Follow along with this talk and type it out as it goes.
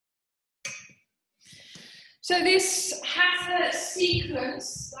So this Hatha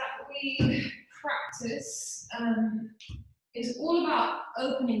sequence that we practice is all about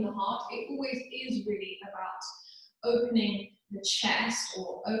opening the heart. It always is really about opening the chest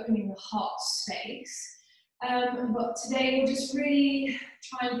or opening the heart space. But today we'll just really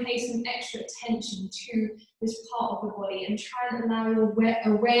try and pay some extra attention to this part of the body and try and allow your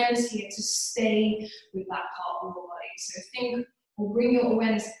awareness here to stay with that part of the body. So think or bring your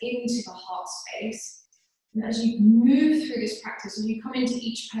awareness into the heart space. And as you move through this practice, as you come into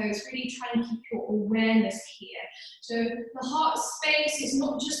each pose, really try and keep your awareness here. So the heart space is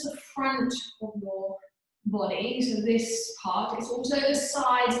not just the front of your body, so this part, it's also the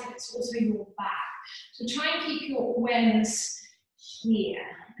sides, but it's also your back. So try and keep your awareness here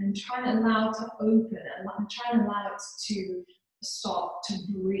and try and allow it to open and try and allow it to start to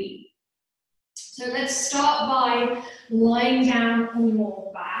breathe. So let's start by lying down on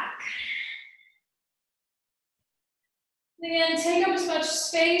your back. Again, take up as much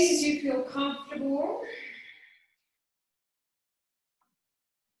space as you feel comfortable.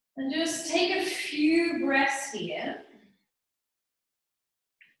 And just take a few breaths here.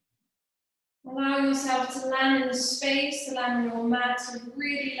 Allow yourself to land in the space, to land on your mat, to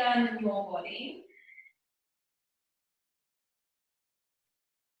really land in your body.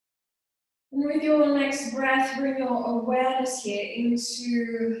 And with your next breath, bring your awareness here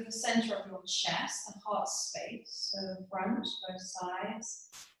into the center of your chest, the heart space, so the front, both sides,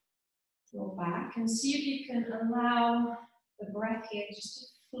 your back, and see if you can allow the breath here just to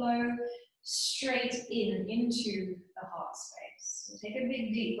flow straight into the heart space. So take a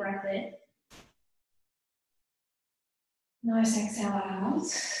big deep breath in. Nice exhale out.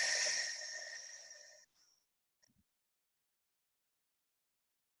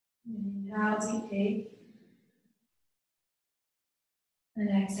 Inhale deeply.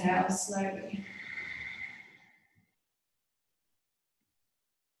 And exhale slowly.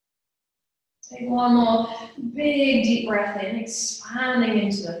 Take one more big deep breath in, expanding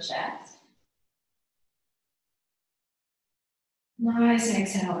into the chest. Nice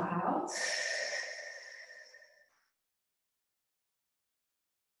exhale out.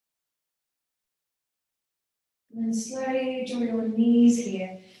 And then slowly draw your knees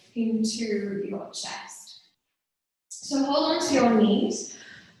here into your chest. So hold on to your knees,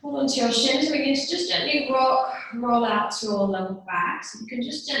 hold on to your shins. We can just gently roll out to your lower back. So you can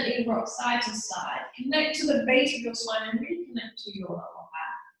just gently rock side to side. Connect to the base of your spine and really connect to your lower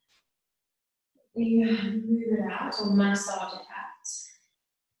back. We move it out or massage it out.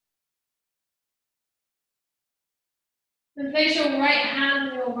 Then place your right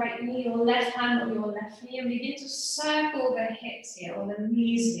hand on your right knee, your left hand on your left knee, and begin to circle the hips here, or the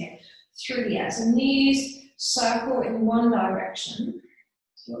knees here, through the air. So knees circle in one direction.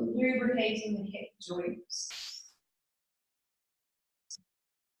 So you're lubricating the hip joints.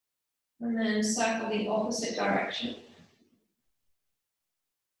 And then circle the opposite direction.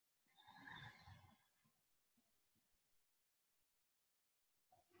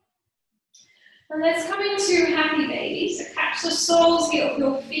 And let's come into happy baby. So catch the soles here of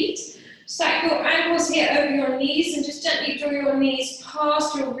your feet. Stack your ankles here over your knees and just gently draw your knees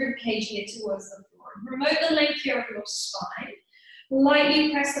past your rib cage here towards the floor. Promote the length here of your spine.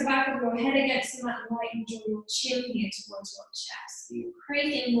 Lightly press the back of your head against the mat and lightly draw your chin here towards your chest. So you're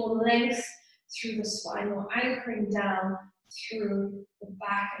creating more length through the spine. You're anchoring down through the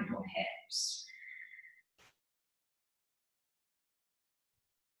back and your hips.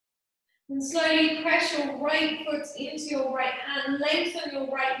 And slowly press your right foot into your right hand. Lengthen your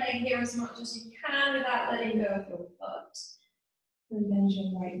right leg here as much as you can without letting go of your foot. And bend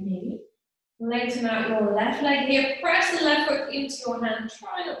your right knee. Lengthen out your left leg here. Press the left foot into your hand.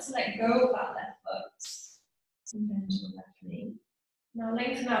 Try not to let go of that left foot. And bend your left knee. Now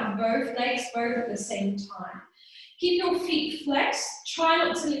lengthen out both legs, both at the same time. Keep your feet flexed. Try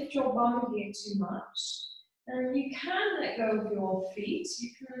not to lift your bum here too much. And you can let go of your feet.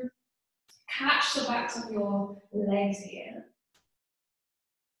 You can catch the backs of your legs here.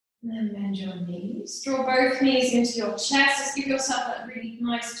 And then bend your knees. Draw both knees into your chest. Just give yourself that really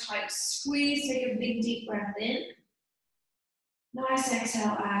nice tight squeeze. Take a big deep breath in. Nice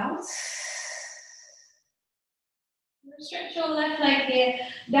exhale out. Stretch your left leg here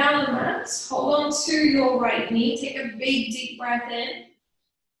down the mat. Hold on to your right knee. Take a big deep breath in.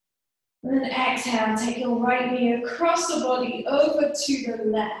 And then exhale, take your right knee across the body over to the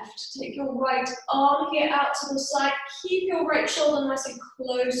left. Take your right arm here out to the side. Keep your right shoulder nice and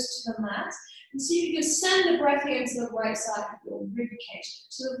close to the mat. And see if you can send the breath here into the right side of your rib cage.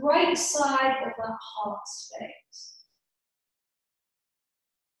 So the right side of that heart space.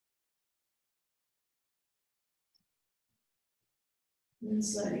 And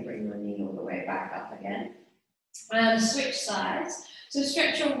slowly bring your knee all the way back up again. Switch sides. So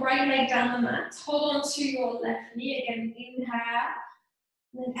stretch your right leg down the mat. Hold on to your left knee. Again, inhale.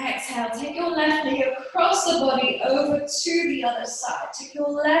 And then exhale. Take your left knee across the body over to the other side. Take your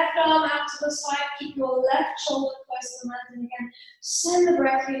left arm out to the side. Keep your left shoulder close to the mat. And again, send the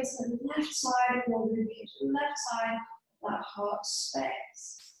breath into the left side of your ribcage. Left side of that heart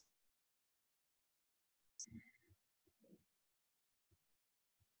space.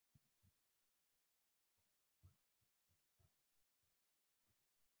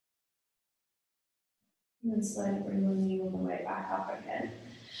 And then slowly bring your knee all the way back up again.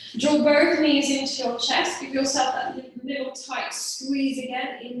 Draw both knees into your chest. Give yourself that little tight squeeze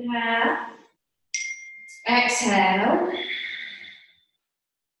again. Inhale. Exhale.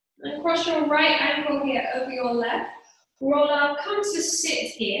 And cross your right ankle here over your left. Roll up. Come to sit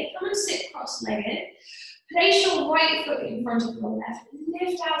here. Come and sit cross-legged. Place your right foot in front of your left.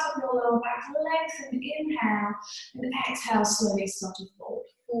 Lift out of your lower back. Lengthen. Inhale. And exhale. Slowly start to fold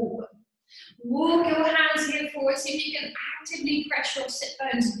forward. Walk your hands here forward. See if you can actively press your sit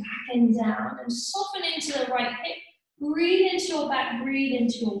bones back and down and soften into the right hip. Breathe into your back, breathe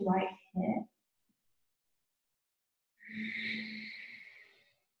into your right hip.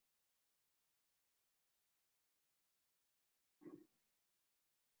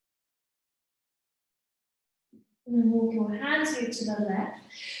 And then walk your hands here to the left.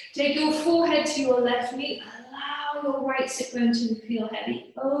 Take your forehead to your left knee. Allow your right sit bone to feel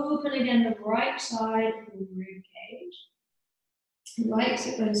heavy. Open again the right side of the rib cage. Right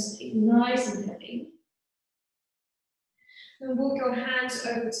sit bone stay nice and heavy. And walk your hands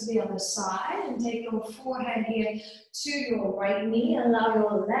over to the other side and take your forehead here to your right knee. Allow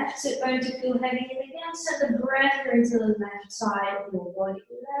your left sit bone to feel heavy. And again, send the breath into the left side of your body.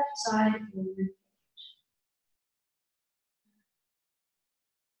 Left side of your rib.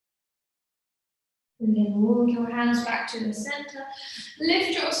 And then walk your hands back to the center.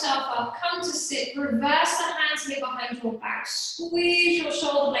 Lift yourself up. Come to sit. Reverse the hands here behind your back. Squeeze your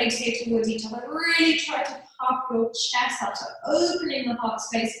shoulder blades here towards each other. Really try to puff your chest up. So opening the heart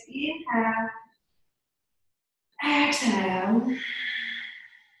space. Inhale. Exhale.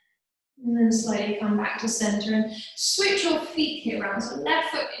 And then slowly come back to center and switch your feet here around. So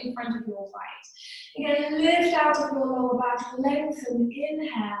left foot in front of your right. Again, lift out of your lower back, lengthen,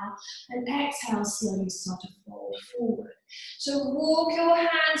 inhale, and exhale, slowly start to fold forward. So walk your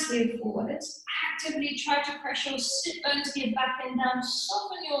hands here forwards. Actively try to press your sit bones here back and down.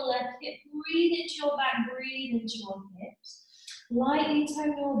 Soften your left hip. Breathe into your back, breathe into your hips. Lightly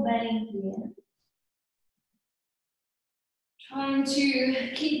turn your belly here. Trying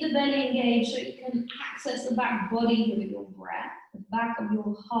to keep the belly engaged so you can access the back body here with your breath, the back of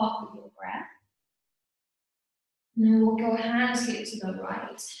your heart with your breath. And then walk your hands here to the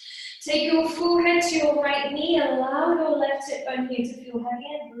right. Take your forehead to your right knee. Allow your left hip bone here to feel heavy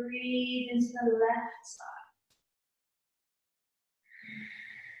and breathe into the left side.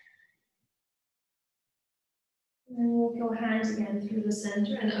 And then walk your hands again through the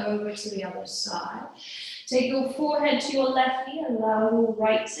center and over to the other side. Take your forehead to your left knee. Allow your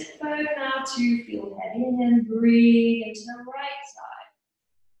right sit bone now to feel heavy and then breathe into the right side.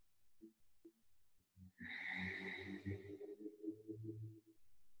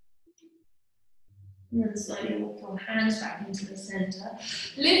 And then slowly walk your hands back into the center.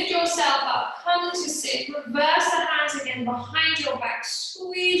 Lift yourself up, come to sit. Reverse the hands again behind your back.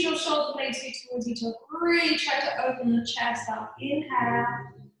 Squeeze your shoulder blades here towards each other. Really try to open the chest up. Inhale.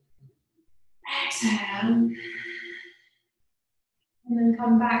 Exhale. And then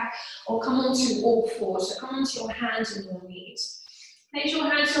come back or come onto all fours. So come onto your hands and your knees. Place your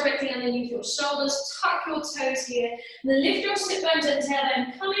hands directly underneath your shoulders, tuck your toes here, and then lift your sit bones and tail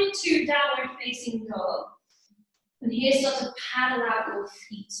and come into downward facing dog. And here start to paddle out your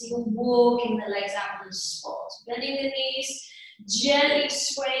feet. So you're walking the legs out on the spot. Bending the knees, gently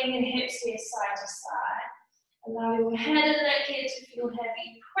swaying the hips here side to side. Allow your head and neck here to feel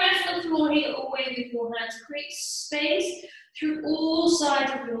heavy. Press the floor here away with your hands. Create space through all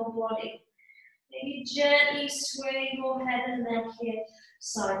sides of your body. Maybe gently sway your head and neck here,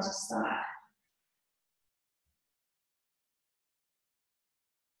 side to side.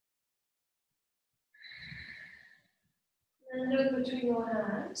 And look between your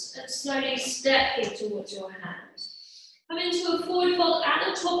hands and slowly step here towards your hands. Come into a forward fold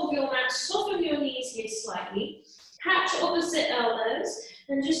at the top of your mat. Soften your knees here slightly. Catch opposite elbows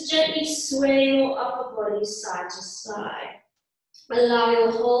and just gently sway your upper body side to side. Allow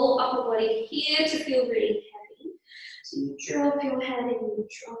your whole upper body here to feel really heavy. So you drop your head and you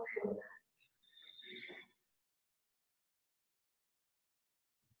drop your neck.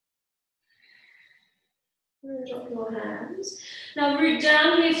 And drop your hands. Now root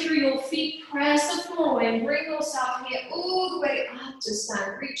down here through your feet, press the floor away, bring yourself here all the way up to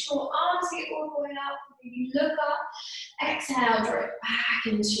stand. Reach your arms here all the way up, maybe look up. Exhale, draw it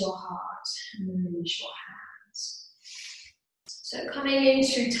back into your heart, and then release your hands. So coming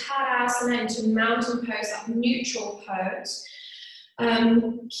into Tadasana, into mountain pose, that neutral pose.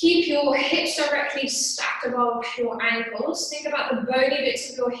 Keep your hips directly stacked above your ankles. Think about the bony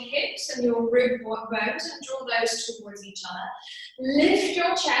bits of your hips and your rib bones and draw those towards each other. Lift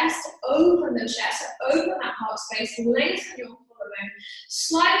your chest, open the chest, open that heart space, lengthen your collarbone,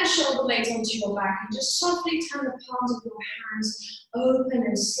 slide the shoulder blades onto your back and just softly turn the palms of your hands open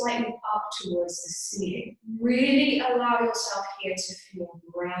and slightly up towards the ceiling. Really allow yourself here to feel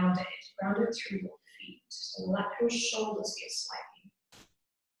grounded through your feet. So let your shoulders get slightly.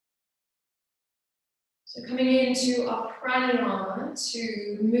 So coming into our pranayama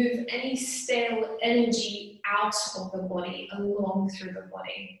to move any stale energy out of the body, along through the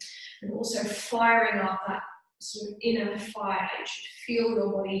body, and also firing up that sort of inner fire. You should feel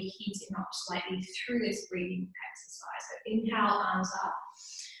your body heating up slightly through this breathing exercise. So inhale, arms up.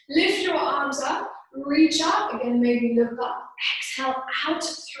 Lift your arms up, reach up, again maybe look up. Exhale out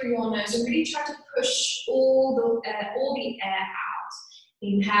through your nose and really try to push all the air out.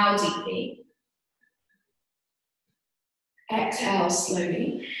 Inhale deeply. Exhale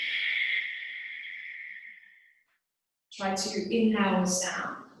slowly. Try to inhale with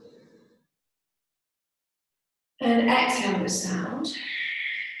sound. And exhale with sound.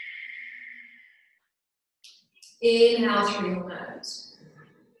 Inhale through your nose.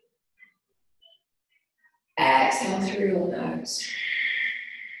 Exhale through your nose.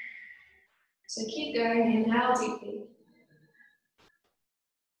 So keep going, inhale deeply.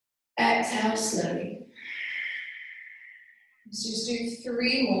 Exhale slowly. Let's just do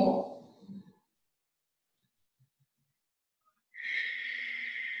 3 more.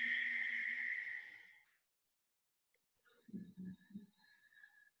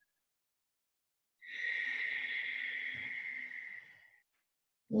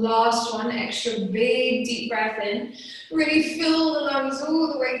 Last one, extra big deep breath in. Really fill the lungs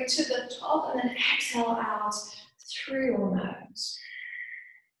all the way to the top and then exhale out through your nose.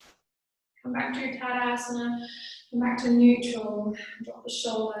 Come back to Tadasana, come back to neutral, drop the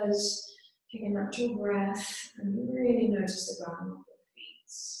shoulders, take a natural breath and really notice the ground of your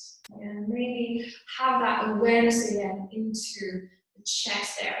feet. And maybe have that awareness again into the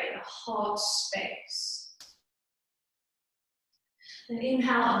chest area, the heart space. And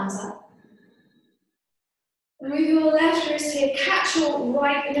inhale, arms up. And with your left wrist here, catch your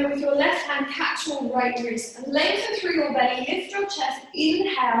right, with your left hand, catch your right wrist. And lengthen through your belly, lift your chest,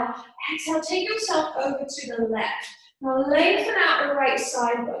 inhale, exhale, take yourself over to the left. Now lengthen out the right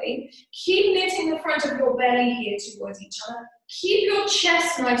side body. Keep knitting the front of your belly here towards each other. Keep your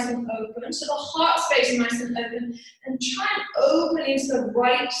chest nice and open, so the heart space is nice and open. And try and open into the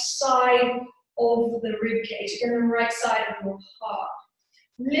right side of the rib cage, again the right side of your heart.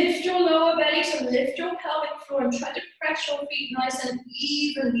 Lift your lower belly, so lift your pelvic floor and try to press your feet nice and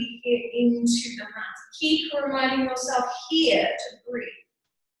evenly here into the mat. Keep reminding yourself here to breathe.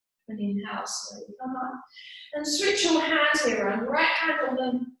 And inhale, slowly come up. And switch your hands here around. Right hand on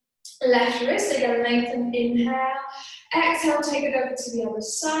the left wrist, again lengthen, inhale. Exhale, take it over to the other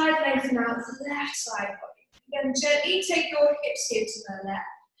side, lengthen out the left side body. Again, gently take your hips here to the left.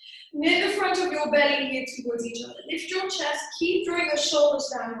 Knit the front of your belly here towards each other. Lift your chest, keep drawing the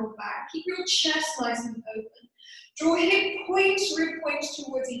shoulders down your back. Keep your chest nice and open. Draw hip points, rib points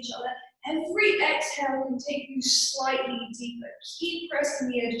towards each other. Every exhale can take you slightly deeper. Keep pressing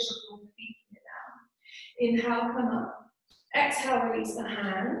the edges of your feet here down. Inhale, come up. Exhale, release the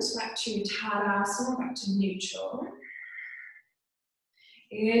hands. Back to Tadasana, back to neutral.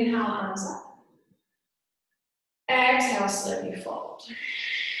 Inhale, arms up. Exhale, slowly fold.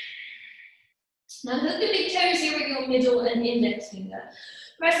 Now hook the big toes here with your middle and index finger.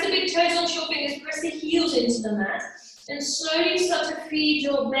 Press the big toes onto your fingers, press the heels into the mat, and slowly start to feed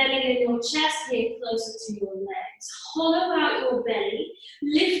your belly and your chest here closer to your legs. Hollow out your belly,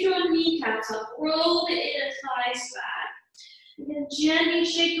 lift your kneecaps up, roll the inner thighs back, and then gently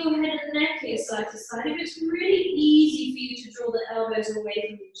shake your head and neck here side to side. If it's really easy for you to draw the elbows away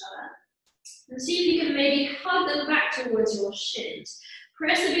from each other, and see if you can maybe hug them back towards your shins.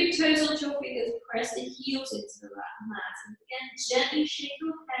 Press the big toes onto your fingers, press the heels into the mat, and again, gently shake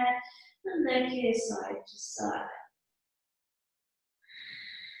your head and neck here side to side.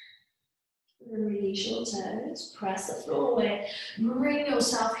 Release your toes, press the floor away. Bring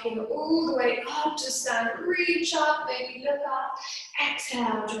yourself here all the way up to stand. Reach up, maybe look up.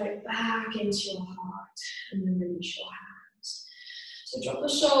 Exhale, draw it back into your heart. And then release your hands. So drop the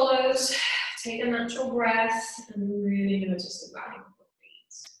shoulders, take a natural breath, and really notice the grounding of your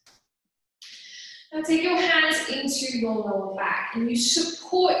feet. Now take your hands into your lower back, and you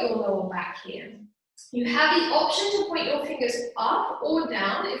support your lower back here. You have the option to point your fingers up or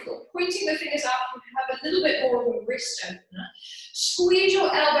down. If you're pointing the fingers up, you have a little bit more of a wrist opener. Squeeze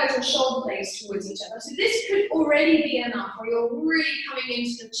your elbows and shoulder blades towards each other. So this could already be enough, or you're really coming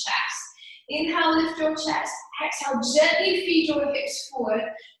into the chest. Inhale, lift your chest. Exhale, gently feed your hips forward.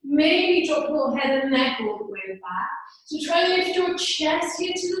 Maybe drop your head and neck all the way back. So try and lift your chest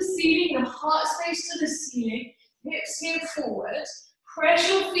here to the ceiling, the heart space to the ceiling, hips here forward. Press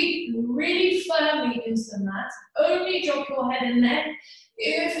your feet really firmly into the mat. Only drop your head and neck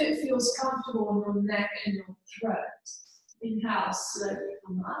if it feels comfortable on your neck and your throat. Inhale, slowly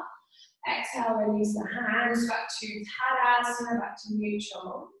come up. Exhale, release the hands back to Tadasana, back to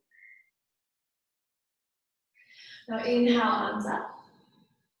neutral. Now inhale, hands up.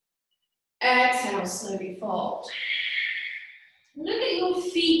 Exhale, slowly fold. Look at your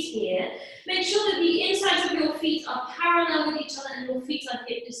feet here. Make sure that the insides of your feet are parallel with each other and your feet are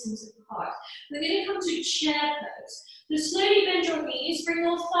hip distance apart. We're going to come to chair pose. So slowly bend your knees, bring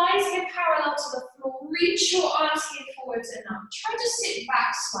your thighs here parallel to the floor, reach your arms here forwards and up. Try to sit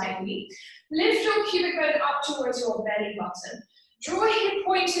back slightly. Lift your pubic bone up towards your belly button. Draw hip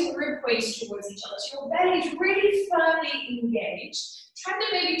points and rib points towards each other. So your belly is really firmly engaged. Try to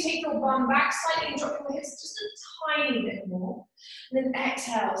maybe take your bum back slightly and drop your hips just a tiny bit more. And then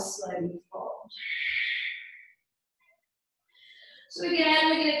exhale, slowly fold. So again,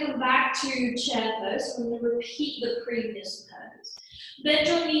 we're going to come back to chair pose. So I'm going to repeat the previous pose. Bend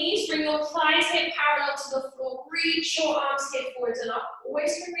your knees, bring your thighs hip parallel to the floor. Reach your arms hip forwards and up.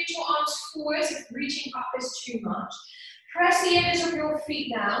 Always can reach your arms forwards if reaching up is too much. Press the edges of your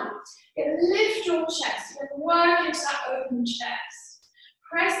feet down. And lift your chest. You can work into that open chest.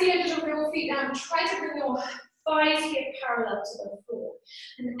 Press the edges of your feet down. Try to bring your thighs here parallel to the floor.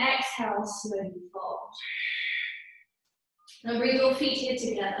 And exhale, slowly fold. Now bring your feet here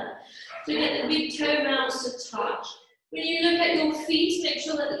together. So get the big toe mounds to touch. When you look at your feet, make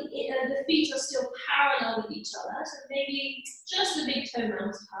sure that the feet are still parallel with each other. So maybe just the big toe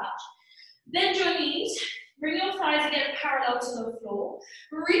mounds touch. Bend your knees. Bring your thighs again parallel to the floor.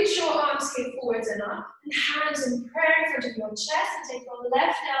 Reach your arms here forwards and up. And hands in prayer in front of your chest. And take your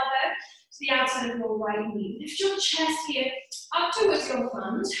left elbow to the outside of your right knee. Lift your chest here up towards your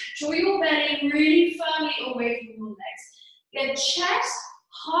thumbs. Draw your belly really firmly away from your legs. Get chest,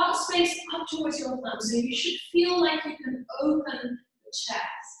 heart space up towards your thumbs. So you should feel like you can open the chest.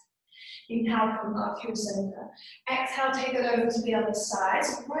 Inhale, come up through center. Exhale, take it over to the other side.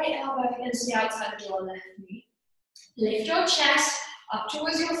 So right elbow against the outside of your left knee. Lift your chest up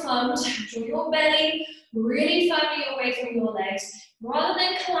towards your thumbs. Draw your belly really firmly away from your legs. Rather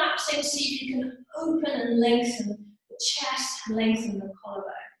than collapsing, see if you can open and lengthen the chest, lengthen the collarbone.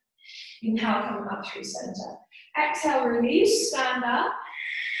 Inhale, come up through center. Exhale, release, stand up.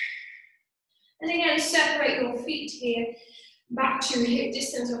 And again, separate your feet here. Back to hip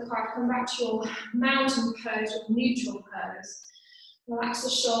distance apart, come back to your mountain pose or neutral pose. Relax the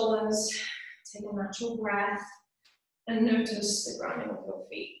shoulders, take a natural breath, and notice the grounding of your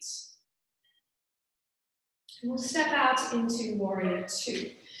feet. And we'll step out into warrior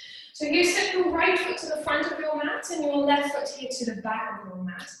two. So here, step your right foot to the front of your mat and your left foot here to the back of your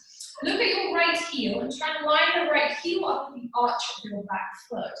mat. Look at your right heel and try and line the right heel up with the arch of your back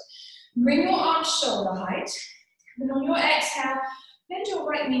foot. Bring your arms shoulder height. And on your exhale, bend your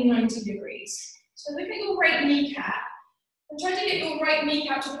right knee 90 degrees. So look at your right kneecap and try to get your right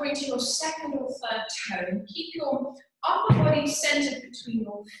kneecap to point to your second or third toe. And keep your upper body centered between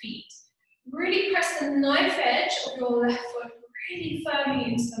your feet. Really press the knife edge of your left foot really firmly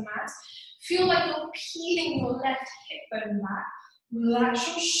into the mat. Feel like you're peeling your left hip bone back. Relax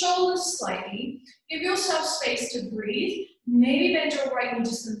your shoulders slightly. Give yourself space to breathe. Maybe bend your right knee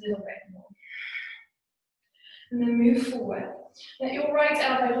just a little bit more. And then move forward. Let your right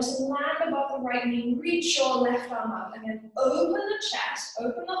elbow just land above the right knee. Reach your left arm up. And then open the chest,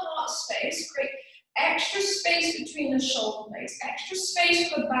 open the heart space. Create extra space between the shoulder blades. Extra space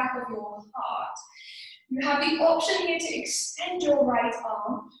for the back of your heart. You have the option here to extend your right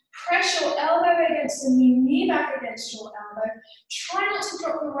arm. Press your elbow against the knee, knee back against your elbow. Try not to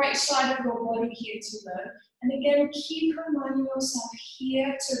drop the right side of your body here too low. And again, keep reminding yourself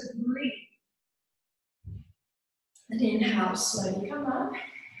here to breathe. And inhale, slowly come up.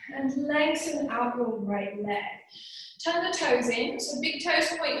 And lengthen out your right leg. Turn the toes in, so big toes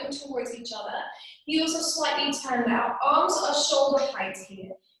point them towards each other. Heels are slightly turned out. Arms are shoulder height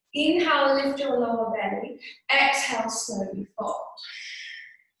here. Inhale, lift your lower belly. Exhale, slowly fold.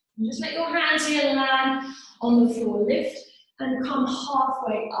 And just let your hands here land on the floor. Lift and come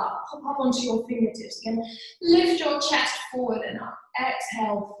halfway up. Pop up onto your fingertips. Again, lift your chest forward and up.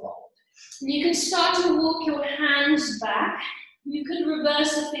 Exhale, fold. And you can start to walk your hands back. You can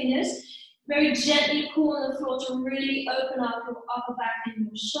reverse the fingers. Very gently pull on the floor to really open up your upper back and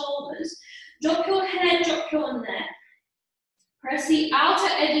your shoulders. Drop your head, drop your neck. Press the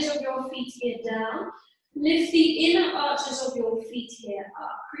outer edges of your feet here down. Lift the inner arches of your feet here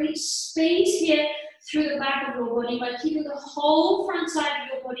up. Create space here through the back of your body by keeping the whole front side of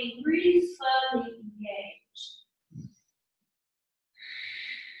your body really firmly engaged.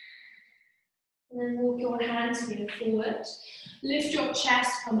 And then walk your hands here forward. Lift your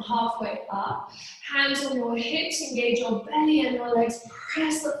chest, come halfway up. Hands on your hips, engage your belly and your legs.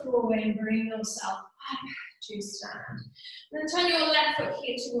 Press the floor away and bring yourself up to stand. Then turn your left foot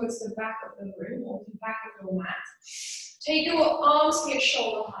here towards the back of the room or the back of your mat. Take your arms here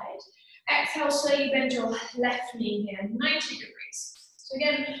shoulder height. Exhale, slowly bend your left knee here, 90 degrees. So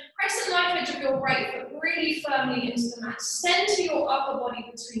again, press the knife edge of your right foot really firmly into the mat. Center your upper body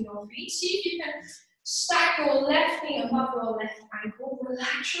between your feet. See if you can stack your left knee above your left ankle.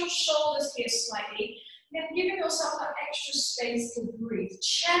 Relax your shoulders here slightly. Then giving yourself that extra space to breathe.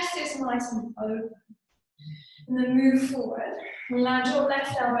 Chest is nice and open. And then move forward. Land your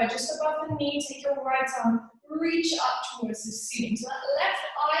left elbow just above the knee. Take your right arm. Reach up towards the ceiling. So that left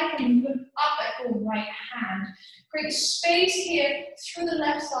eye can look up at your right hand. Create space here through the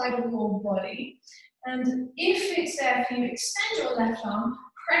left side of your body. And if it's there for you, extend your left arm.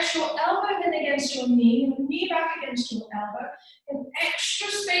 Press your elbow then against your knee back against your elbow. And extra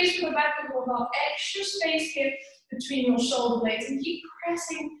space for the back of your heart. Extra space here between your shoulder blades. And keep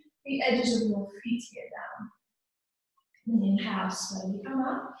pressing the edges of your feet here down. And inhale, slowly come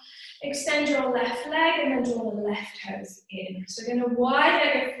up. Extend your left leg and then draw the left toes in. So again, a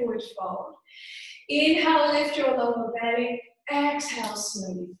wide-legged forward fold. Inhale, lift your lower belly. Exhale,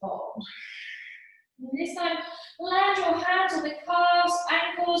 slowly fold. And this time, land your hands on the calves,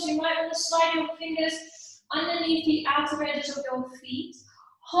 ankles. You might want to slide your fingers underneath the outer edges of your feet.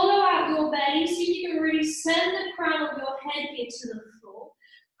 Hollow out your belly. See if you can really send the crown of your head here to the floor.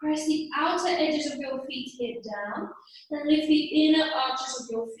 Press the outer edges of your feet here down. Then lift the inner arches of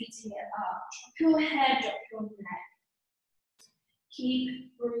your feet here up. Drop your head, drop your neck.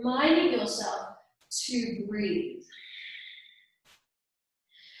 Keep reminding yourself to breathe.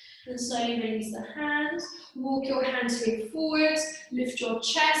 And slowly release the hands. Walk your hands here forwards. Lift your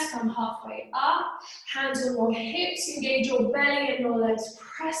chest, come halfway up. Hands on your hips, engage your belly and your legs.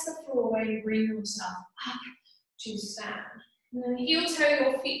 Press the floor away and bring yourself up to stand. And then heel toe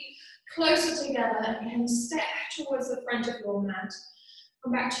your feet closer together and step towards the front of your mat.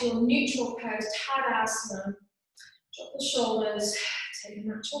 Come back to your neutral pose, Tadasana. Drop the shoulders, take a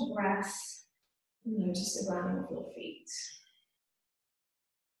natural breath, and notice the grounding of your feet.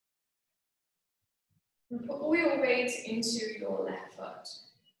 And put all your weight into your left foot.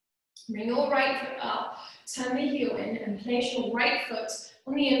 Bring your right foot up, turn the heel in, and place your right foot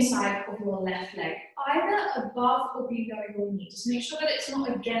on the inside of your left leg, either above or below your knee. Just make sure that it's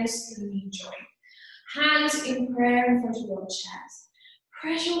not against the knee joint. Hands in prayer in front of your chest.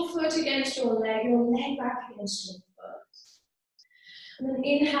 Press your foot against your leg back against your foot. And then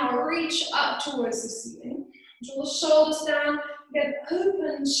inhale, reach up towards the ceiling. Draw the shoulders down, get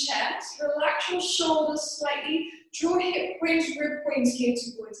open chest, relax your shoulders slightly, draw hip points, rib points here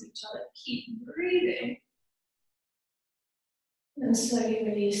towards each other. Keep breathing. And slowly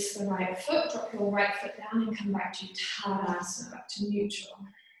release the right foot, drop your right foot down and come back to Tadasana, back to neutral.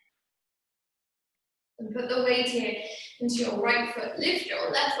 And put the weight here into your right foot, lift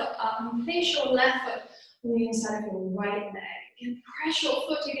your left foot up and place your left foot on the inside of your right leg. And press your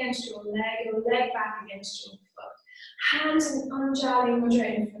foot against your leg back against your foot. Hands in Anjali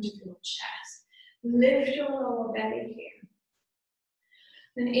Mudra in front of your chest. Lift your lower belly here.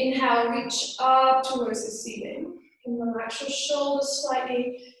 Then inhale, reach up towards the ceiling. And relax your shoulders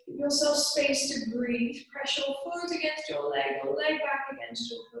slightly. Give yourself space to breathe. Press your foot against your leg back against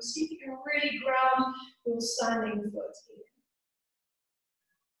your foot. See if you can really ground your standing foot here.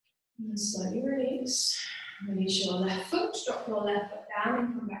 And slowly release. Release your left foot, drop your left foot down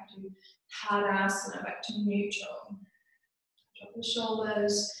and come back to Tadasana, back to neutral. Drop the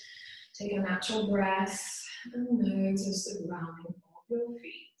shoulders, take a natural breath, and notice the grounding of your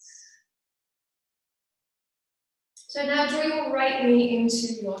feet. So now draw your right knee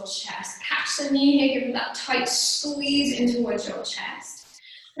into your chest. Catch the knee here, give it that tight squeeze in towards your chest.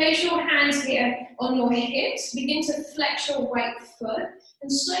 Place your hands here on your hips. Begin to flex your right foot and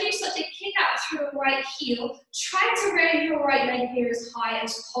slowly start to kick out through the right heel. Try to raise your right leg here as high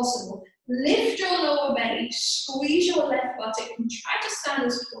as possible. Lift your lower belly, squeeze your left buttock, and try to stand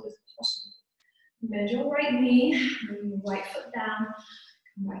as tall as possible. Bend your right knee, bring your right foot down.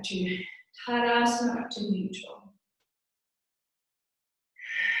 Come back to Tadasana, back to neutral.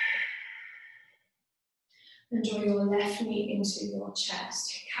 And draw your left knee into your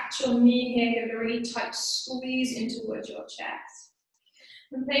chest. Catch your knee here, give a really tight squeeze in towards your chest.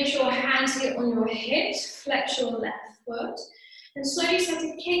 And place your hands here on your hips, flex your left foot, and slowly start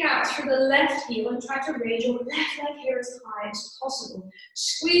to kick out through the left heel and try to raise your left leg here as high as possible.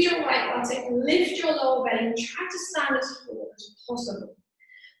 Squeeze your right buttock, lift your lower belly, and try to stand as tall as possible.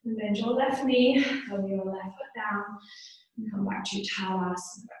 And bend your left knee, lower your left foot down, and come back to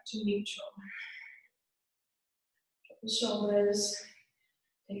Tadasana, back to neutral. The shoulders,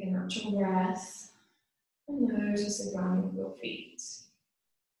 take a natural breath, and notice the ground of your feet.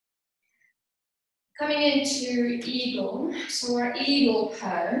 Coming into eagle, so our eagle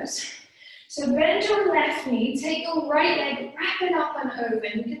pose. So bend your left knee, take your right leg, wrap it up and over.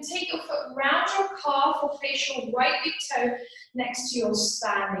 You can take your foot round your calf or place your right big toe next to your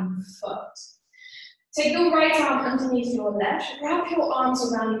standing foot. Take your right arm underneath your left, wrap your arms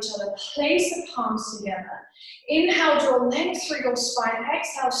around each other, place the palms together. Inhale, draw length through your spine.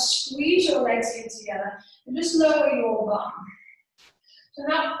 Exhale, squeeze your legs here together and just lower your bum. So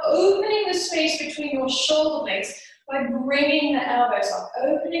now opening the space between your shoulder blades by bringing the elbows up,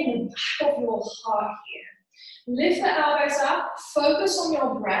 opening the back of your heart here. Lift the elbows up, focus on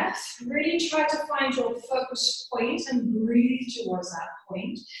your breath, really try to find your focus point and breathe towards that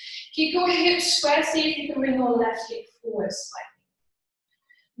point. Keep your hips square, see if you can bring your left hip forward slightly.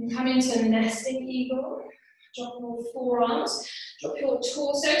 And come into nesting eagle, drop your forearms, drop your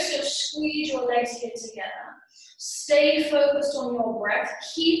torso, so squeeze your legs here together. Stay focused on your breath,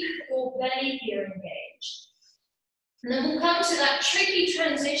 keep your belly here engaged. And then we'll come to that tricky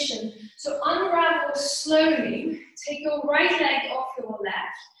transition. So unravel slowly, take your right leg off your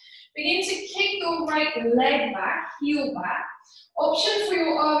left, begin to kick your right leg back, heel back. Option for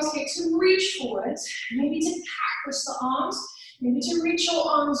your arms here to reach forwards, maybe to cactus the arms, maybe to reach your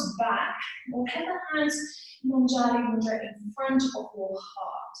arms back, or have the hands Manjari Mudra in front of your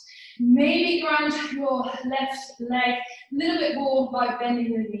heart. Maybe ground your left leg a little bit more by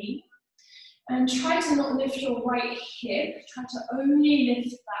bending the knee. And try to not lift your right hip, try to only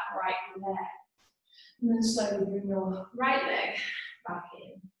lift that right leg. And then slowly bring your right leg back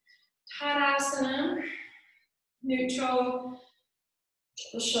in. Tadasana, neutral,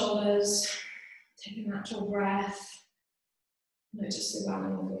 drop the shoulders, take a natural breath. Notice the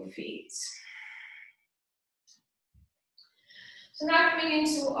grounding of your feet. So now coming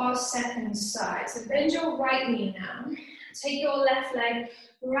into our second side. So bend your right knee now. Take your left leg,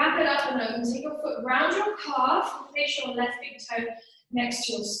 wrap it up and open. Take your foot round your calf, place your left big toe next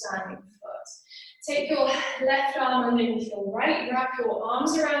to your standing foot. Take your left arm underneath your right, wrap your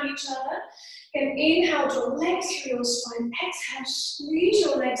arms around each other. And inhale, draw legs through your spine. Exhale, squeeze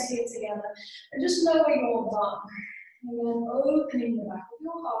your legs here together. And just lower your bum. And then opening the back of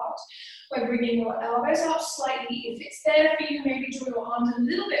your heart by bringing your elbows up slightly. If it's there for you, maybe draw your arms a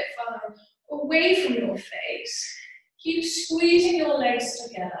little bit further away from your face. Keep squeezing your legs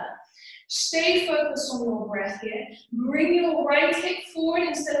together. Stay focused on your breath here. Bring your right hip forward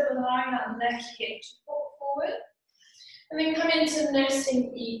instead of allowing that left hip to pop forward. And then come into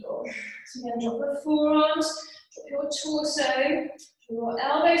nesting eagle. So again, drop the forearms, drop your torso, your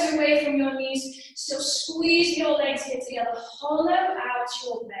elbows away from your knees. Still squeeze your legs here together. Hollow out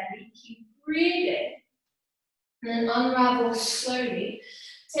your belly. Keep breathing. And then unravel slowly.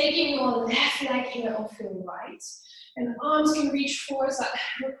 Taking your left leg here off your right. And arms can reach forwards. That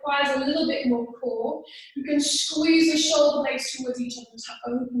requires a little bit more core. You can squeeze the shoulder blades towards each other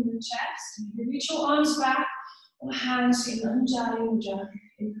to open the chest. You can reach your arms back or hands in Anjali Mudra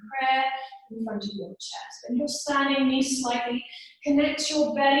in prayer in front of your chest. And you're standing knees slightly. Connect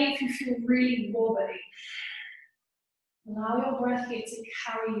your belly if you feel really wobbly. Allow your breath here to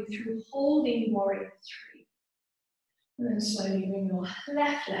carry you through holding warrior 3. And then slowly bring your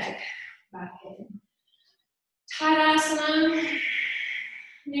left leg back in. Tadasana,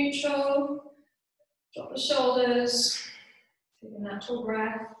 neutral, drop the shoulders, take a natural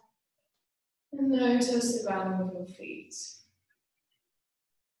breath, and notice the grounding of your feet.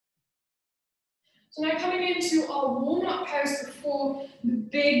 So now coming into our warm-up pose before the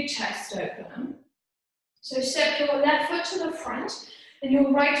big chest opener. So step your left foot to the front and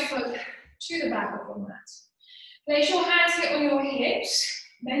your right foot to the back of your mat. Place your hands here on your hips,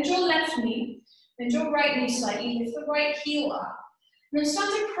 bend your left knee, bend your right knee slightly, lift the right heel up. And then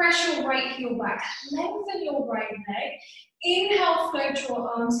start to press your right heel back, lengthen your right leg. Inhale, float your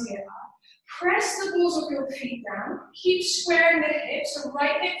arms here up. Press the balls of your feet down. Keep squaring the hips, so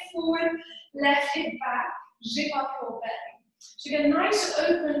right hip forward, left hip back, zip up your belly. So get a nice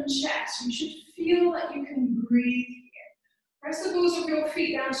open chest. You should feel that you can breathe here. Press the balls of your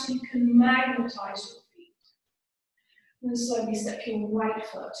feet down so you can magnetize your feet. And then slowly step your right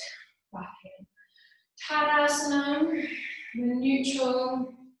foot back in. Tadasana,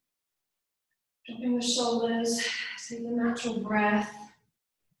 neutral. Dropping the shoulders, take a natural breath.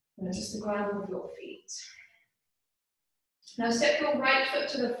 Notice the ground of your feet. Now step your right foot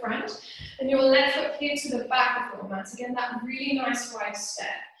to the front and your left foot here to the back of your mat. Again, that really nice wide step.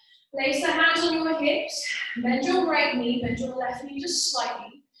 Place the hands on your hips, bend your right knee, bend your left knee just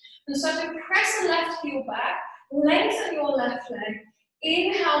slightly. And start to press the left heel back, lengthen your left leg.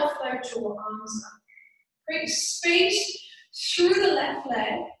 Inhale, float your arms up. Create space through the left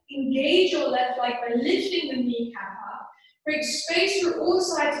leg. Engage your left leg by lifting the kneecap up. Create space through all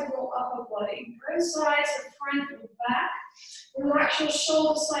sides of your upper body. Both sides, the front, the back. Relax your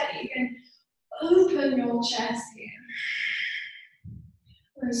shoulders slightly. You can open your chest here.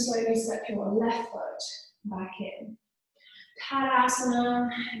 And slowly step your left foot back in. Tadasana,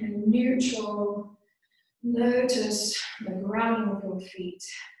 and neutral. Notice the grounding of your feet.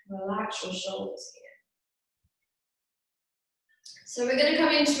 Relax your shoulders here. So we're going to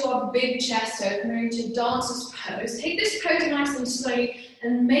come into our big chest opener, into dancer's pose. Take this pose nice and slowly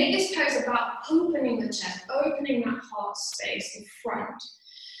and make this pose about opening the chest, opening that heart space, the front.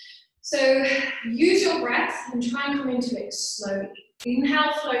 So use your breath and try and come into it slowly.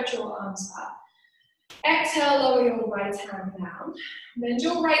 Inhale, float your arms up. Exhale, lower your right hand down. Bend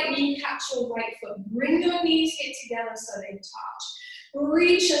your right knee, catch your right foot. Bring your knees here together so they touch.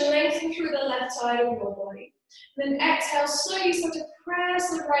 Reach and lengthen through the left side of your body. Then exhale, slowly start to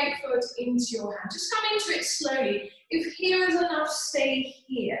press the right foot into your hand. Just come into it slowly. If here is enough, stay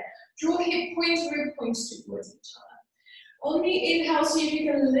here. Draw hip points, rib points towards each other. On the inhale, see if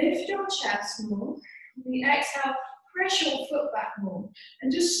you can lift your chest more. On the exhale, press your foot back more.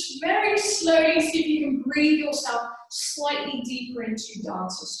 And just very slowly see if you can breathe yourself slightly deeper into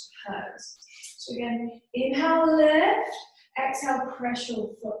dancer's pose. So again, inhale, lift. Exhale, press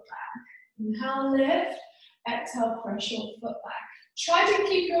your foot back. Inhale, lift. Exhale, press your foot back. Try to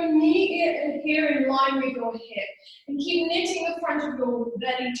keep your knee here in line with your hip and keep knitting the front of your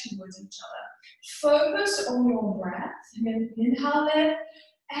belly towards each other. Focus on your breath. And then inhale, lift.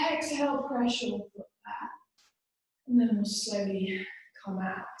 Exhale, press your foot back. And then we'll slowly come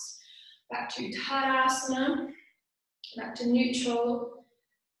out. Back to Tadasana. Back to neutral.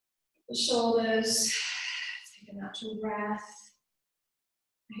 The shoulders. Take a natural breath.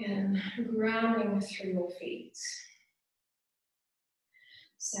 Again, grounding through your feet.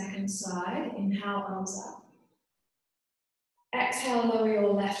 Second side, inhale, arms up. Exhale, lower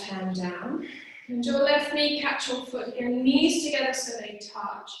your left hand down. And your left knee, catch your foot, your knees together so they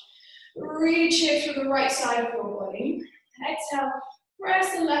touch. Reach here through the right side of your body. Exhale,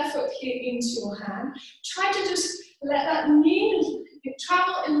 press the left foot here into your hand. Try to just let that knee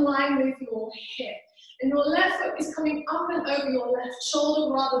travel in line with your hip. And your left foot is coming up and over your left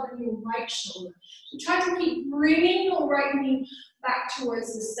shoulder rather than your right shoulder. So try to keep bringing your right knee back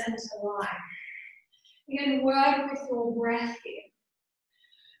towards the center line. Again, work with your breath here.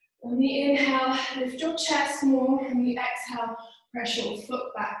 On the inhale, lift your chest more. On the exhale, press your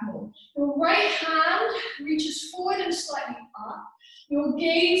foot back more. Your right hand reaches forward and slightly up. Your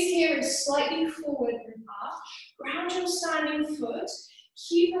gaze here is slightly forward and up. Ground your standing foot.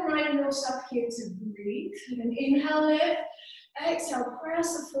 Keep reminding yourself here to breathe. And then inhale, lift. Exhale,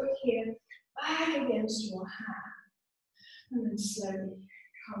 press the foot here back against your hand. And then slowly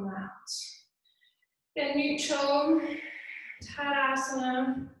come out. Then neutral,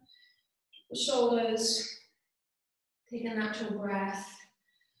 Tadasana, the shoulders. Take a natural breath.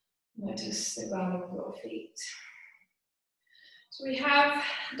 Notice the grounding of your feet. So we have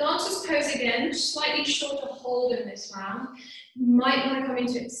dancer's pose again, slightly shorter hold in this round. You might want to come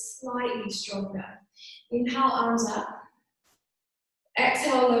into it slightly stronger. Inhale, arms up.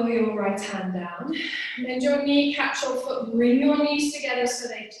 Exhale, lower your right hand down. Bend your knee, catch your foot, bring your knees together so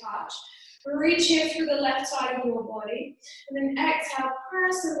they touch. Reach here through the left side of your body. And then exhale,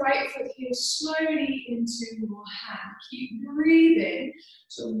 press the right foot here slowly into your hand. Keep breathing.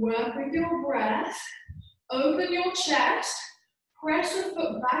 So work with your breath. Open your chest. Press the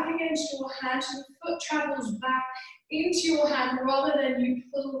foot back against your hand so the foot travels back into your hand rather than you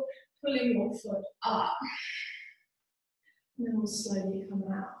pulling your foot up. And then we'll slowly come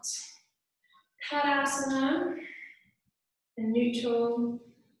out. Tadasana and neutral.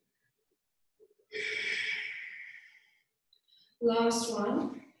 Last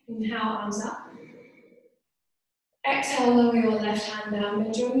one. Inhale, arms up. Exhale, lower your left hand down.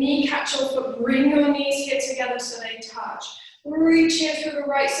 Bend your knee, catch your foot. Bring your knees here together so they touch. Reach here through the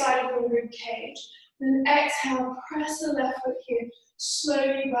right side of your rib cage. Then exhale, press the left foot here,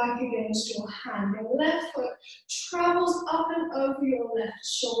 slowly back against your hand. Your left foot travels up and over your left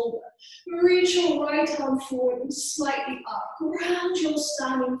shoulder. Reach your right arm forward and slightly up. Ground your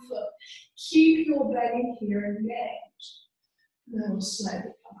standing foot. Keep your belly here engaged. Then we'll slowly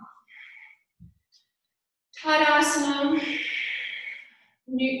come up. Tadasana,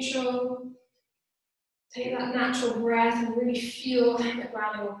 neutral. Take that natural breath and really feel the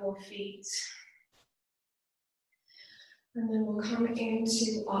grounding of your feet. And then we'll come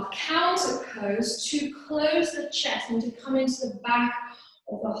into our counter pose to close the chest and to come into the back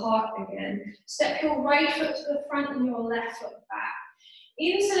of the heart again. Step your right foot to the front and your left foot back.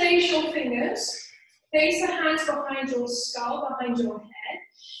 Interlace your fingers. Place the hands behind your skull, behind your head.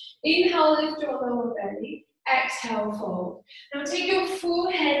 Inhale, lift your lower belly. Exhale, fold. Now take your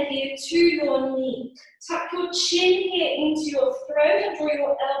forehead here to your knee. Tuck your chin here into your throat and draw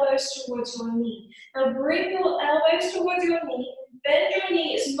your elbows towards your knee. Now bring your elbows towards your knee and bend your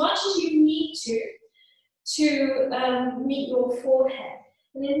knee as much as you need to meet your forehead.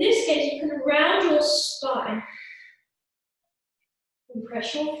 And in this case, you can round your spine. And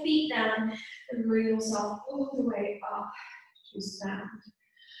press your feet down and bring yourself all the way up to stand.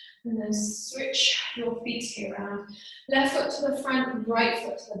 And then switch your feet here around. Left foot to the front, right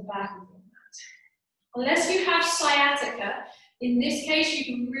foot to the back of your mat. Unless you have sciatica, in this case you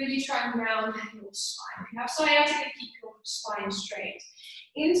can really try and round your spine. If you have sciatica, keep your spine straight.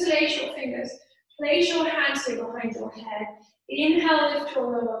 Interlace your fingers. Place your hands here behind your head. Inhale, lift your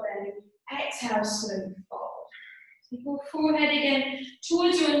lower belly. Exhale, slowly fold. Take your forehead again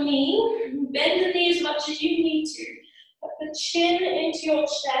towards your knee. Bend the knee as much as you need to. Put the chin into your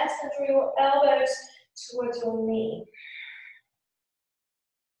chest and draw your elbows towards your knee.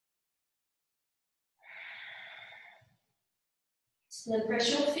 So then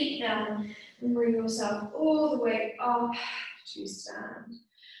press your feet down and bring yourself all the way up to stand.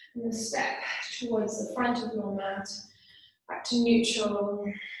 And then step towards the front of your mat, back to neutral.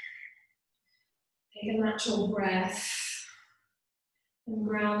 Take a natural breath and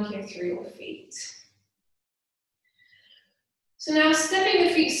ground here through your feet. So now stepping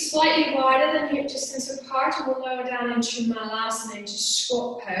the feet slightly wider than hip distance apart, and we'll lower down into Malasana, into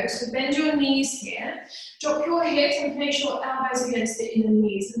squat pose. So bend your knees here, drop your hips and place your elbows against the inner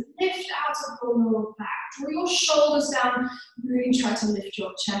knees and lift out of your lower back. Draw your shoulders down, really try to lift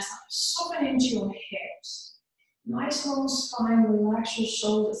your chest up, soften into your hips. Nice long spine, relax your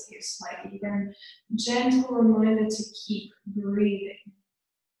shoulders here slightly. Then gentle reminder to keep breathing.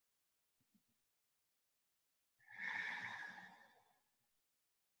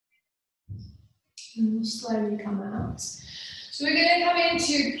 And we'll slowly come out. So we're going to come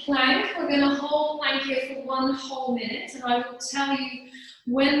into plank. We're going to hold plank here for 1 whole minute, and I will tell you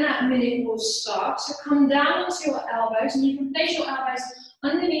when that minute will start. So come down onto your elbows, and you can place your elbows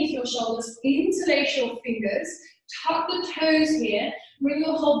underneath your shoulders, interlace your fingers, tuck the toes here, bring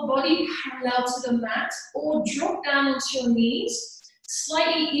your whole body parallel to the mat, or drop down onto your knees.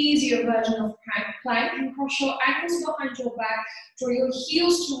 Slightly easier version of plank, and cross your ankles behind your back, draw your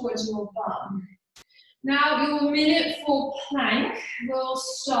heels towards your bum. Now your minute for plank will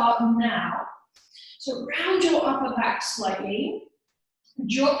start now. So round your upper back slightly.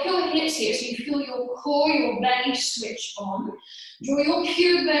 Drop your hips here so you feel your core, your belly switch on. Draw your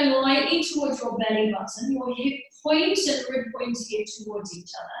pube bone lightly towards your belly button. Your hip points and rib points here towards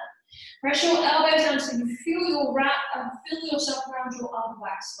each other. Press your elbows down so you feel yourself around your upper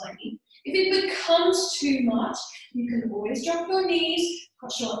back slightly. If it becomes too much, you can always drop your knees,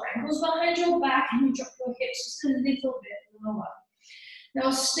 cross your ankles behind your back, and you drop your hips just a little bit lower.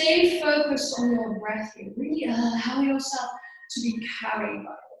 Now stay focused on your breath here. Really allow yourself to be carried by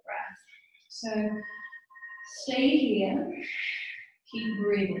your breath. So stay here, keep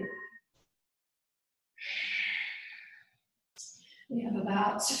breathing. We have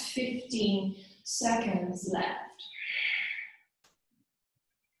about 15 seconds left.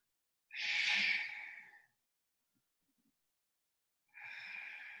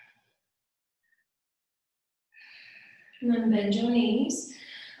 And then bend your knees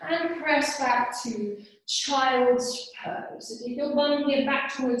and press back to child's pose. So take your bum here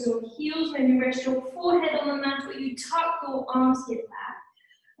back towards your heels, maybe rest your forehead on the mat, or you tuck your arms here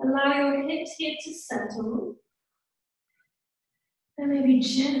back. Allow your hips here to settle. And maybe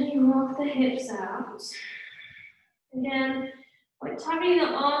gently rock the hips out. Again, by tucking the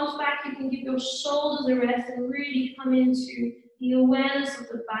arms back, you can give your shoulders a rest and really come into the awareness of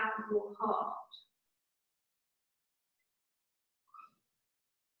the back of your heart.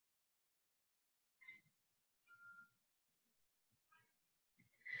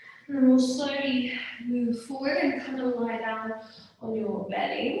 And then we'll slowly move forward and kind of lie down on your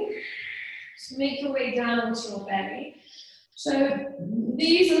belly. So make your way down onto your belly. So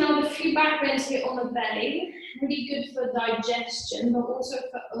these are now the few back bends here on the belly. Really good for digestion, but also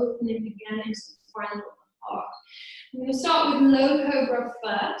for opening again into the front of the heart. I'm going to start with low cobra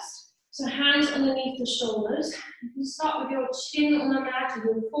first. So hands underneath the shoulders. You can start with your chin on the mat, or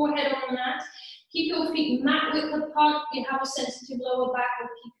your forehead on the mat. Keep your feet mat width apart. If you have a sensitive lower back, or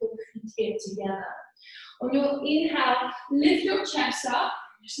keep your feet here together. On your inhale, lift your chest up.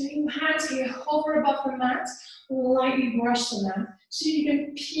 So your hands here hover above the mat, or lightly brush the mat. So you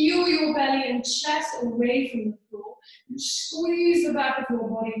can peel your belly and chest away from the floor, and squeeze the back of your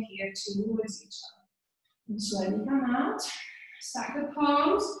body here towards each other. And slowly come out, stack the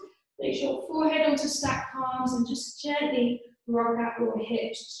palms, place your forehead onto stacked palms, and just gently rock out your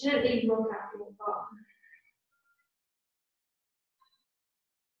hips, gently rock out your bum.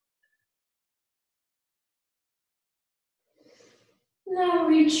 Now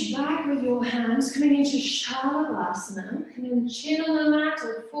reach back with your hands, coming into Shavasana, and then chin on the mat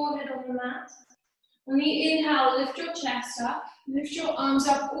or forehead on the mat. On the inhale, lift your chest up, lift your arms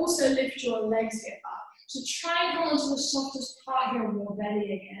up, also lift your legs here up. So try and come onto the softest part here of your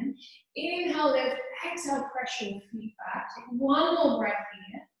belly again. Inhale, lift, exhale, press your feet back. Take one more breath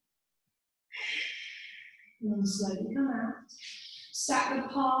here. And then slowly come out. Stack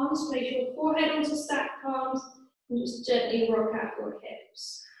the palms, place your forehead onto stacked palms, and just gently rock out your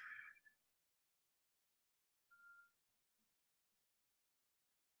hips.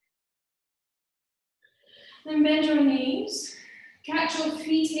 Then bend your knees. Catch your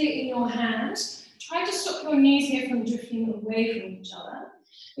feet here in your hands. Try to stop your knees here from drifting away from each other.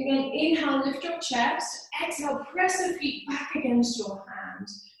 Again, inhale, lift your chest. Exhale, press the feet back against your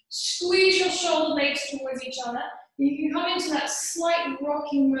hands. Squeeze your shoulder blades towards each other. You can come into that slight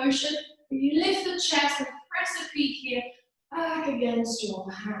rocking motion. You lift the chest and press the feet here back against your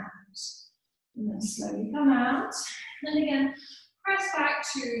hands. And then slowly come out. And again, press back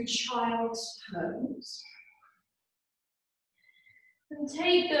to child's pose. And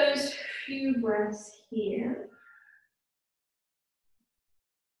take those few breaths here.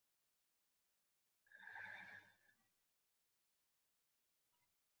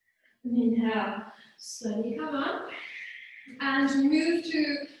 And inhale, slowly come up. And move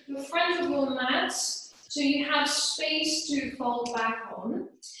to the front of your mat so you have space to fold back on.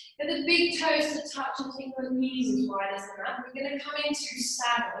 Get the big toes to touch and take your knees as wide as the mat. We're going to come into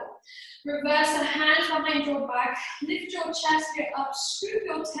saddle. Reverse the hands behind your back. Lift your chest here up. Scoop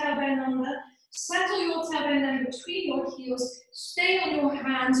your tailbone under. Settle your tailbone then between your heels. Stay on your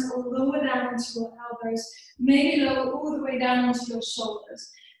hands or lower down onto your elbows. Maybe lower all the way down onto your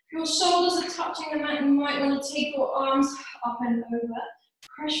shoulders. If your shoulders are touching the mat, you might want to take your arms up and over.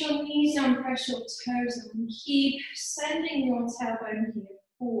 Press your knees down, press your toes, and keep sending your tailbone here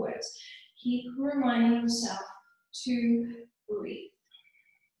forwards. Keep reminding yourself to breathe.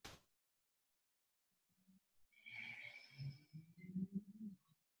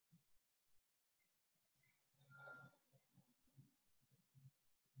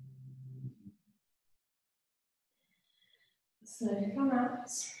 So come out,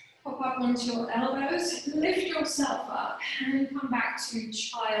 pop up onto your elbows, lift yourself up, and come back to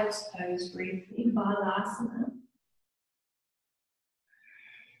child's pose briefly, Balasana.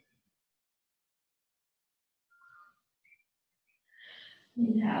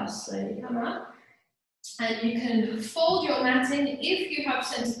 Inhale, slowly come up. And you can fold your mat in if you have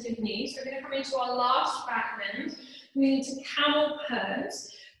sensitive knees. We're going to come into our last back bend. We're into camel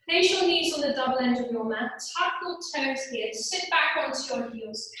pose. Place your knees on the double end of your mat. Tuck your toes here. Sit back onto your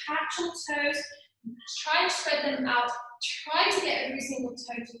heels. Catch your toes. Try and spread them out. Try to get every single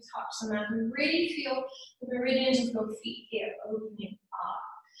toe to touch the mat. And really feel the meridians of your feet here opening up.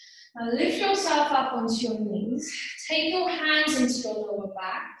 Now lift yourself up onto your knees. Take your hands into your lower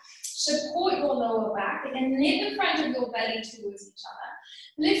back. Support your lower back. Again, knit the front of your belly towards each other.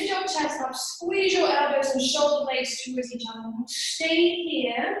 Lift your chest up. Squeeze your elbows and shoulder blades towards each other. Stay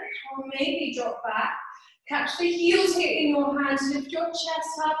here, or maybe drop back. Catch the heels here in your hands. Lift your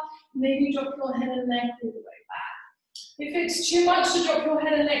chest up. Maybe drop your head and neck all the way back. If it's too much to drop your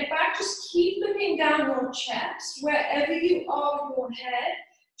head and neck back, just keep looking down your chest. Wherever you are with your head,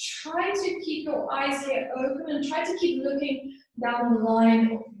 try to keep your eyes here open and try to keep looking down the line of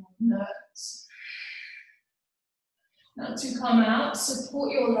your nose. Now to come out,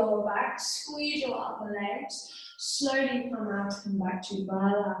 support your lower back, squeeze your upper legs, slowly come out and back to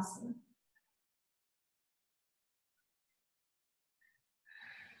Balasana.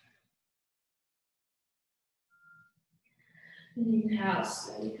 Inhale,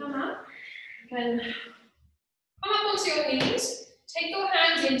 slowly come out. Then come up onto your knees, take your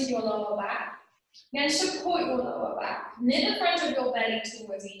hands into your lower back. Then support your lower back. Knit the front of your belly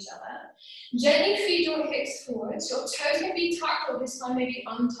towards each other. Gently feed your hips forwards. Your toes can be tucked, or this time maybe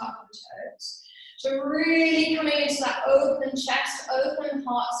untuck the toes. So really coming into that open chest, open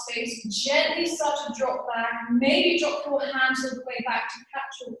heart space. Gently start to drop back. Maybe drop your hands all the way back to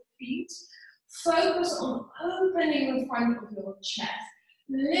catch your feet. Focus on opening the front of your chest.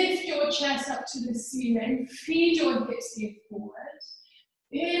 Lift your chest up to the ceiling. Feed your hips here forward.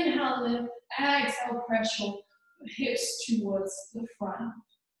 Inhale, lift. Exhale, press your hips towards the front.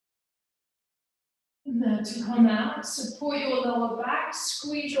 And then to come out, support your lower back,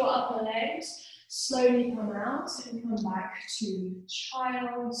 squeeze your upper legs, slowly come out and come back to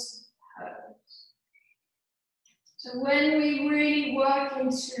child's pose. So when we really work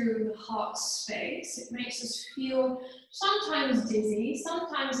into the heart space, it makes us feel sometimes dizzy,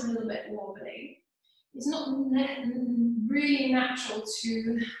 sometimes a little bit wobbly. It's not really natural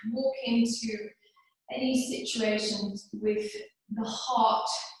to walk into any situations with the heart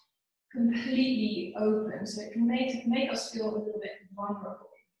completely open, so it can make us feel a little bit vulnerable.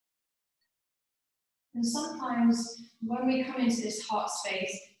 And sometimes when we come into this heart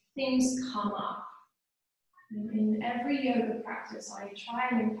space, things come up. In every yoga practice, I try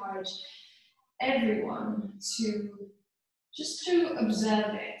and encourage everyone to just to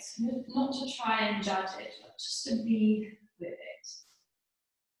observe it, not to try and judge it, but just to be with it.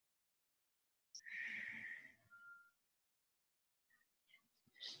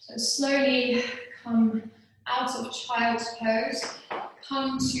 So slowly come out of child's pose,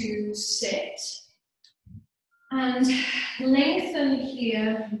 come to sit, and lengthen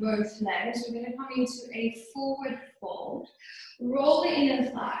here both legs. We're going to come into a forward fold. Roll the inner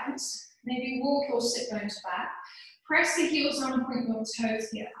thighs, maybe walk your sit bones back. Press the heels down, point your toes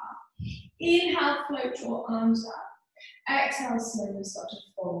here up. Inhale, float your arms up. Exhale, slowly start to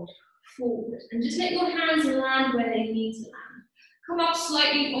fold forward. And just let your hands land where they need to land. Come up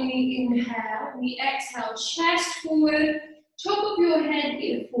slightly on the inhale. On the exhale, chest forward. Top of your head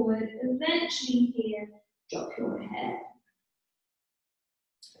here forward. Eventually here, drop your head.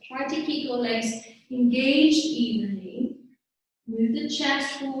 Try to keep your legs engaged evenly. Move the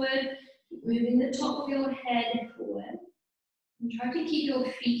chest forward. Moving the top of your head forward. And try to keep your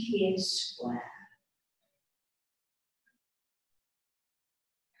feet here square.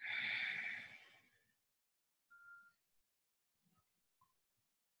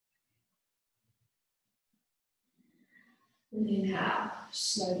 And inhale,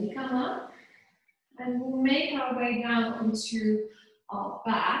 slowly come up. And we'll make our way down onto our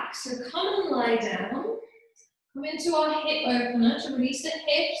back. So come and lie down. Come into our hip opener to release the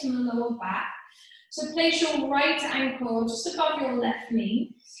hips and the lower back. So place your right ankle just above your left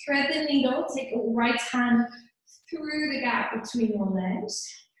knee. Thread the needle, take your right hand through the gap between your legs.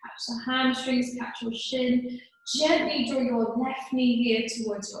 Catch the hamstrings, catch your shin. Gently draw your left knee here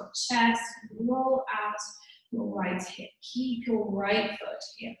towards your chest. Roll out your right hip. Keep your right foot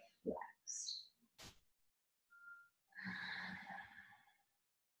here flexed.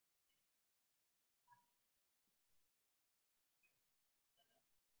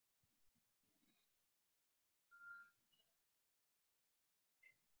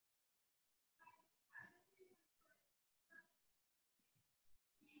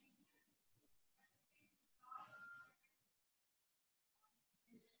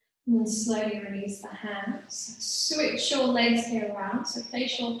 And then slowly release the hands. Switch your legs here around. So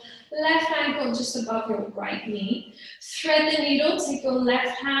place your left ankle just above your right knee. Thread the needle, take your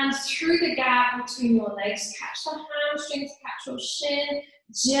left hand through the gap between your legs. Catch the hamstrings, catch your shin.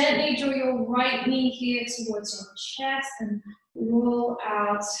 Gently draw your right knee here towards your chest and roll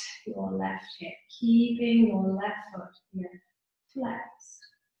out your left hip, keeping your left foot here flexed.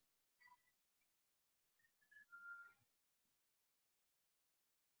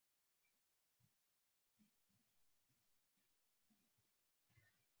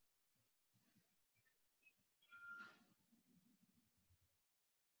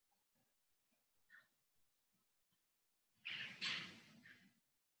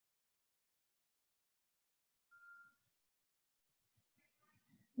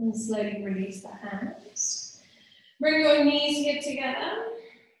 And slowly release the hands. Bring your knees here together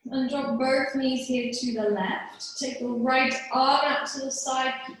and drop both knees here to the left. Take your right arm out to the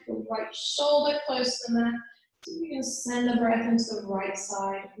side, keep your right shoulder close to the mat. So you can send the breath into the right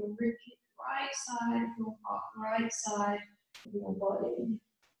side of your ribcage, right side of your heart, right side of your body.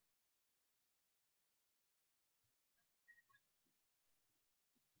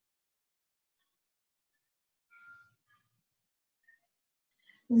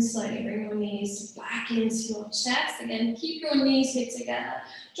 And slowly bring your knees back into your chest. Again, keep your knees here together.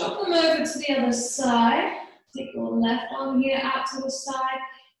 Drop them over to the other side. Take your left arm here out to the side.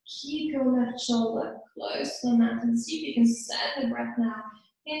 Keep your left shoulder close to the mat and see if you can send the breath now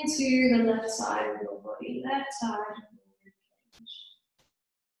into the left side of your body. Left side of your ribcage.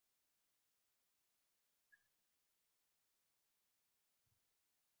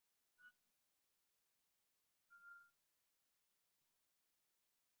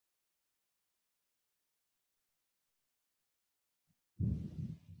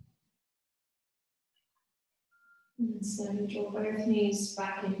 And slowly draw both knees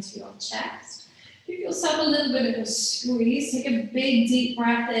back into your chest. Give yourself a little bit of a squeeze. Take a big deep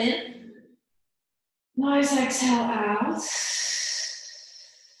breath in. Nice exhale out.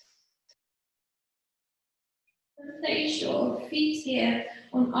 And place your feet here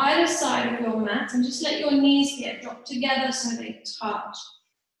on either side of your mat and just let your knees here drop together so they touch.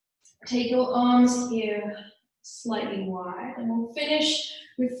 Take your arms here slightly wide and we'll finish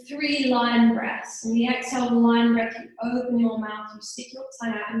with 3 lion breaths. And the exhale, the lion breath, you open your mouth, you stick your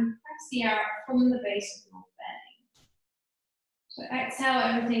tongue out and press the air out from the base of your belly. So exhale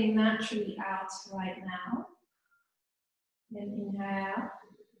everything naturally out right now. Then inhale.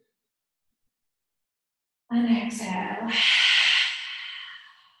 And exhale.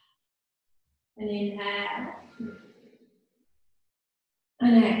 And inhale.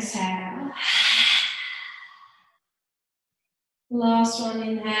 And exhale. Last one,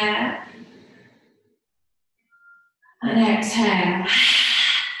 inhale. And exhale.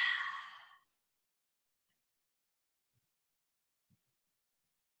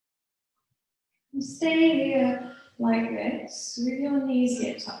 And stay here like this, with your knees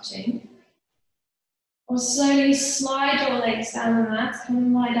here touching. Or slowly slide your legs down the mat. Come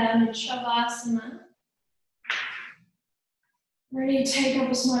and lie down in Shavasana. Really take up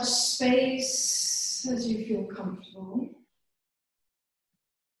as much space as you feel comfortable.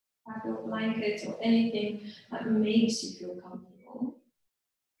 Grab your blanket or anything that makes you feel comfortable.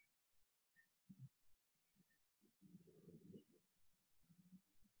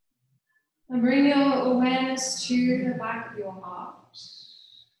 And bring your awareness to the back of your heart.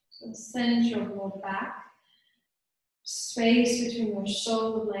 So send your heart back. Space between your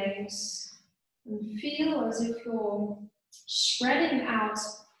shoulder blades. And feel as if you're spreading out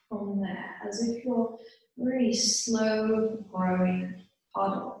from there, as if you're really slow growing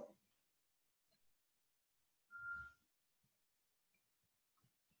puddle.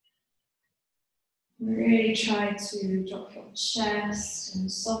 Really try to drop your chest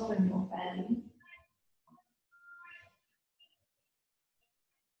and soften your belly.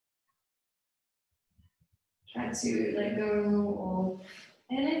 Try to let go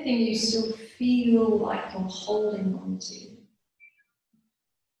of anything you still feel like you're holding on to.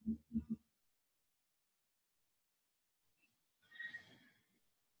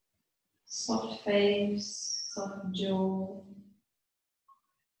 Soft face, soft jaw.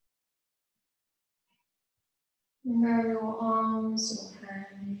 And grab your arms or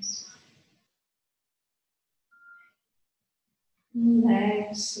hands,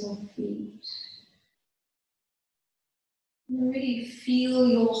 legs or feet. And really feel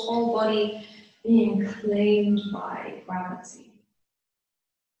your whole body being claimed by gravity.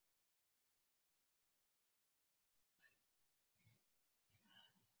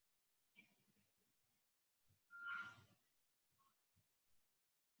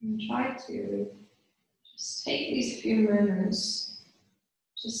 And try to just take these few moments,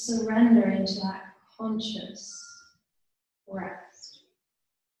 just surrender into that conscious rest.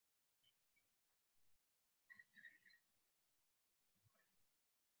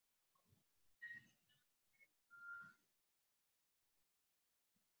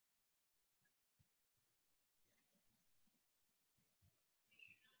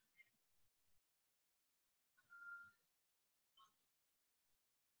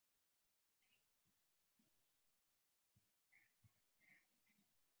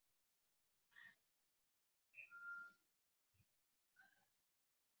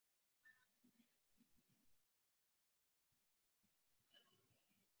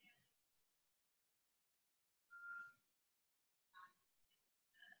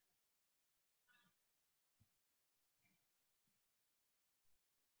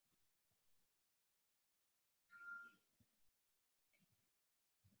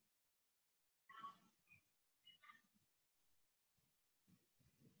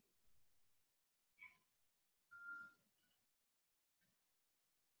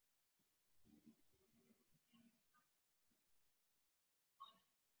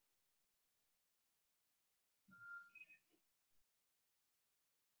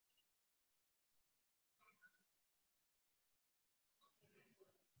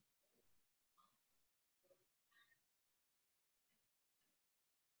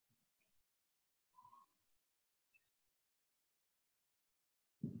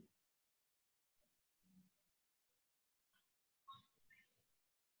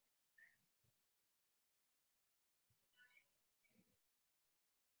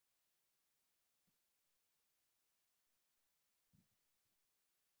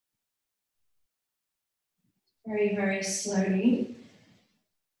 very, very slowly.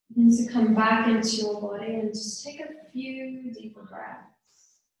 And to come back into your body and just take a few deeper breaths.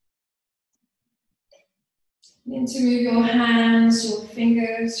 Begin to move your hands, your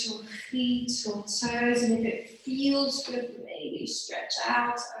fingers, your feet, your toes, and if it feels good, maybe stretch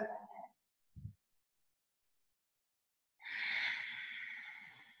out overhead.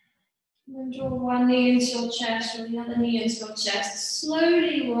 And then draw one knee into your chest, or the other knee into your chest.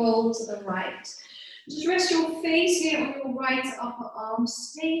 Slowly roll to the right. Just rest your face here on your right upper arm.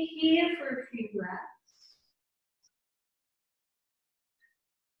 Stay here for a few breaths.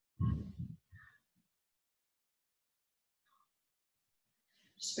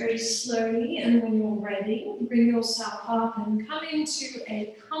 Just very slowly, and when you're ready, bring yourself up and come into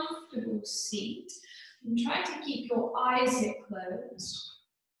a comfortable seat. And try to keep your eyes here closed.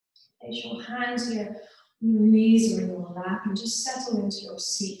 Place your hands here on your knees or in your lap and just settle into your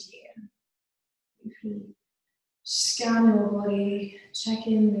seat here. If you scan your body, check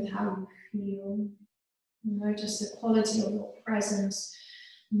in with how you feel. Notice the quality of your presence.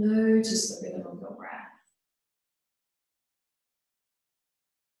 Notice the rhythm of your breath.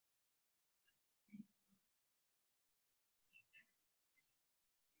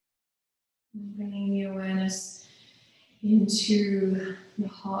 Bringing the awareness into the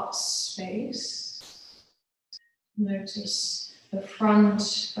heart space. Notice the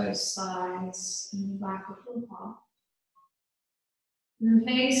front, both sides, and the back of your heart. And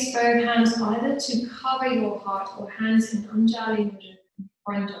place both hands either to cover your heart or hands in Anjali Mudra in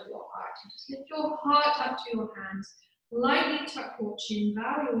front of your heart. Just lift your heart up to your hands. Lightly tuck your chin,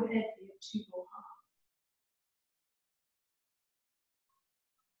 bow your head here to your heart.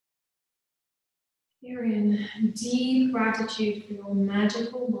 Here in deep gratitude for your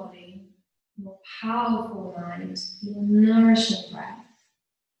magical body, your powerful mind, your nourishing breath.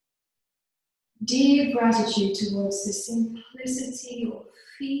 Deep gratitude towards the simplicity of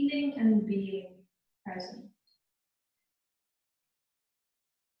feeling and being present.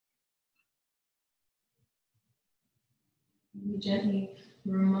 We gently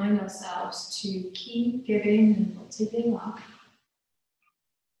remind ourselves to keep giving and not to give up.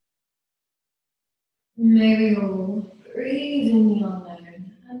 May we all breathe in the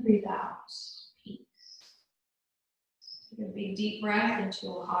unknown and breathe out peace. Take a big deep breath into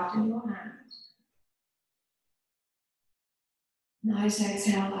your heart and your hand. Nice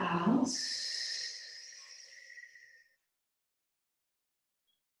exhale out.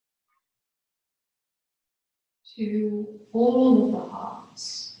 To all of the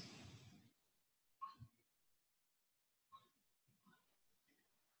hearts.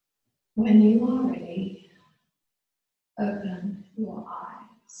 When you are ready, open your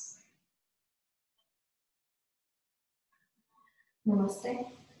eyes. Namaste.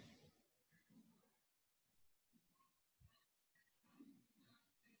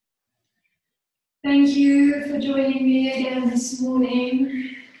 Thank you for joining me again this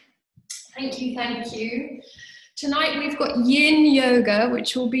morning. Thank you, thank you. Tonight we've got yin yoga,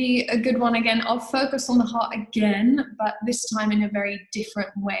 which will be a good one again. I'll focus on the heart again, but this time in a very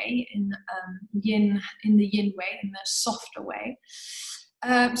different way, in the yin way, in the softer way.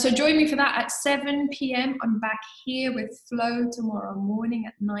 So join me for that at 7 p.m. I'm back here with Flo tomorrow morning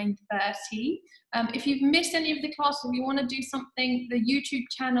at 9:30. If you've missed any of the class, if you want to do something, the YouTube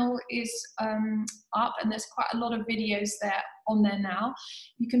channel is up and there's quite a lot of videos on there now.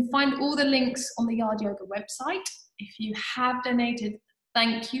 You can find all the links on the Yard Yoga website. If you have donated,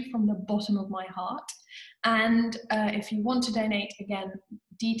 thank you from the bottom of my heart. And if you want to donate, again,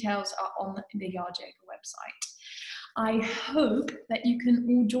 details are on the Yard Yoga website. I hope that you can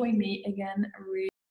all join me again really